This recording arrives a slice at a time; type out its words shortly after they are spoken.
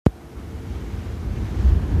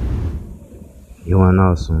You wanna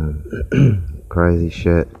know some crazy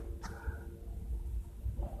shit?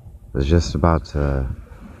 Was just about to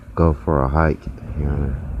go for a hike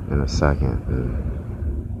here in a second,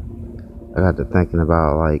 and I got to thinking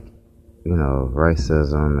about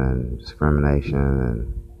racism and discrimination.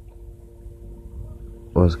 And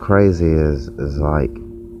what's crazy is like,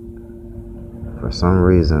 for some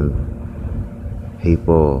reason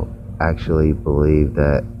people actually believe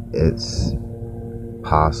that it's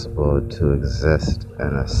possible to exist in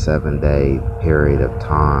a 7-day period of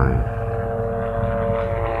time.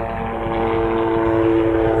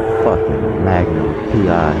 Fucking Magnum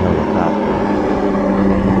PI helicopter.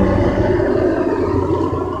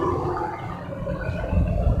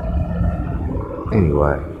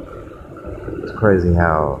 Anyway, it's crazy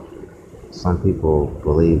how some people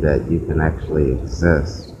believe that you can actually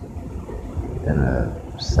exist in a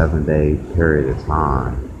 7-day period of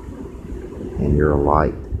time and you're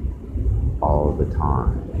liked all the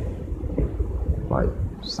time. Like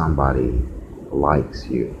somebody likes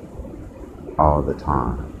you all the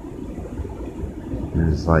time.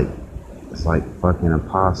 And it's like fucking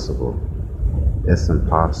impossible. It's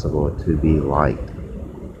impossible to be liked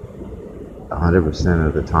 100%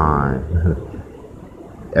 of the time.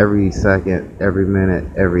 Every second, every minute,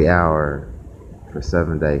 every hour for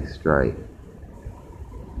 7 days straight.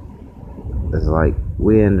 It's like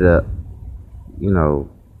we ended up,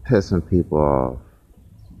 pissing people off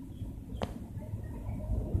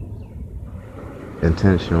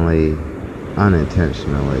intentionally,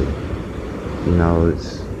 unintentionally.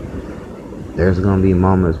 There's gonna be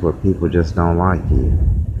moments where people just don't like you,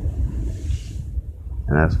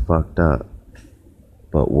 and that's fucked up.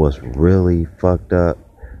 But what's really fucked up,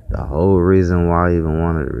 the whole reason why I even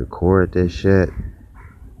wanted to record this shit,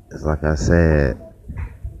 is like I said,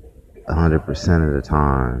 100% of the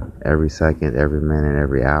time, every second, every minute,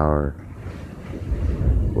 every hour.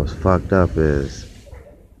 What's fucked up is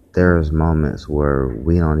there's moments where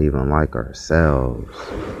we don't even like ourselves.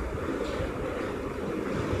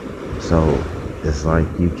 So it's like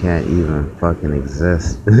you can't even fucking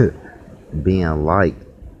exist being liked,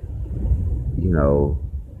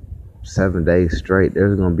 7 days straight.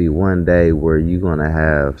 There's gonna be one day where you're gonna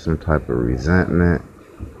have some type of resentment,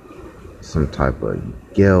 some type of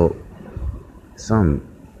guilt, some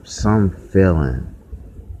feeling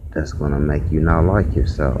that's gonna make you not like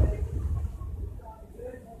yourself.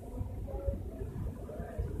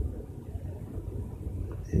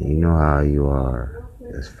 And you know how you are.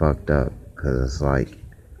 It's fucked up, because it's like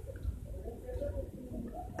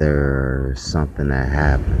there's something that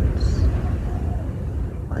happens,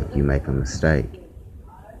 like you make a mistake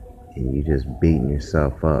and you just beating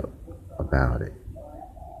yourself up about it.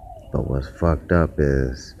 But what's fucked up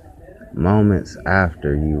is moments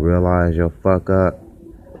after you realize your fuck up,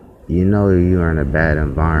 you're in a bad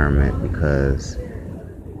environment, because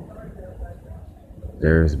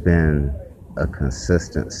there's been a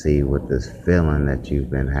consistency with this feeling that you've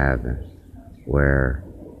been having, where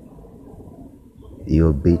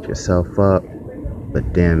you'll beat yourself up,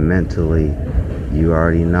 but then mentally you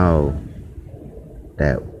already know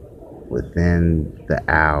that within the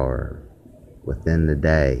hour, within the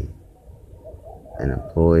day, an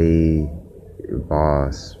employee, your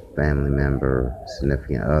boss, family member,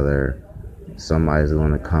 significant other, somebody's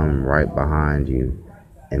going to come right behind you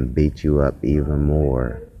and beat you up even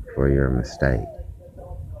more for your mistake.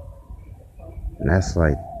 And that's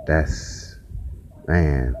that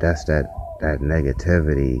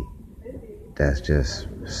negativity that's just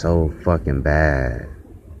so fucking bad.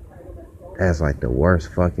 That's like the worst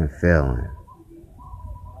fucking feeling.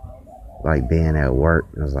 Like being at work,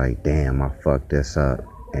 it was like, damn, I fucked this up,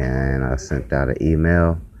 and I sent out an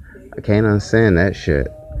email. I can't unsend that shit,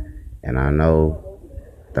 and I know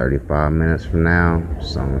 35 minutes from now,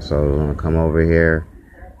 so-and-so is gonna come over here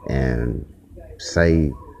and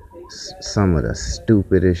say some of the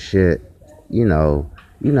stupidest shit. You know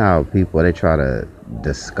how people, they try to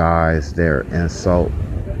disguise their insult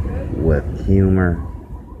with humor.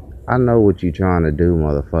 I know what you trying to do,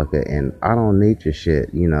 motherfucker, and I don't need your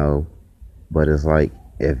shit, but it's like,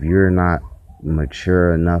 if you're not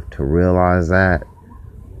mature enough to realize that,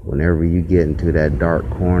 whenever you get into that dark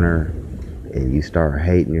corner and you start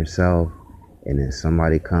hating yourself, and then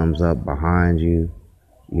somebody comes up behind you,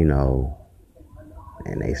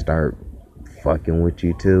 and they start fucking with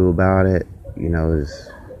you too about it, you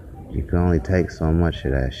can only take so much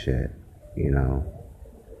of that shit,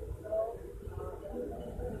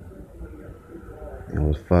 And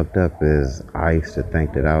what's fucked up is I used to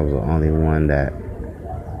think that I was the only one that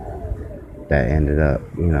ended up,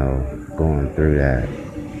 going through that.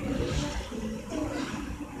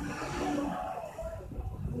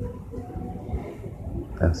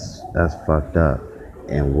 That's fucked up.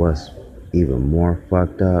 And what's even more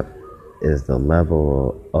fucked up is the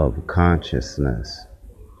level of consciousness,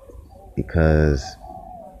 because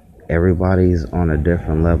everybody's on a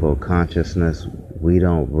different level of consciousness. We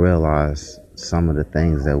don't realize some of the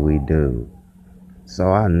things that we do. So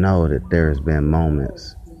I know that there's been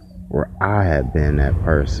moments where I have been that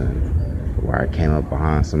person, where I came up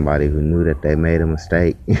behind somebody who knew that they made a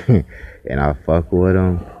mistake and I fuck with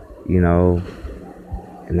them, you know.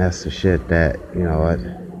 And that's the shit that, you know what,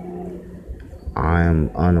 I'm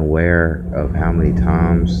unaware of how many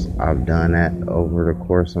times I've done that over the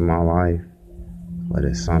course of my life. But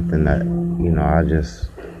it's something that, you know, I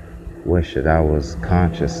just wish that I was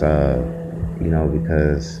conscious of, you know,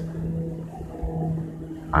 because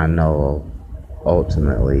I know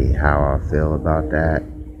ultimately how I feel about that.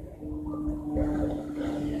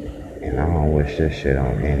 And I don't wish this shit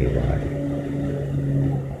on anybody.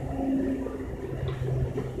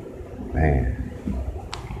 Man,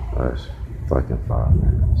 that's fucking 5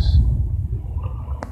 minutes.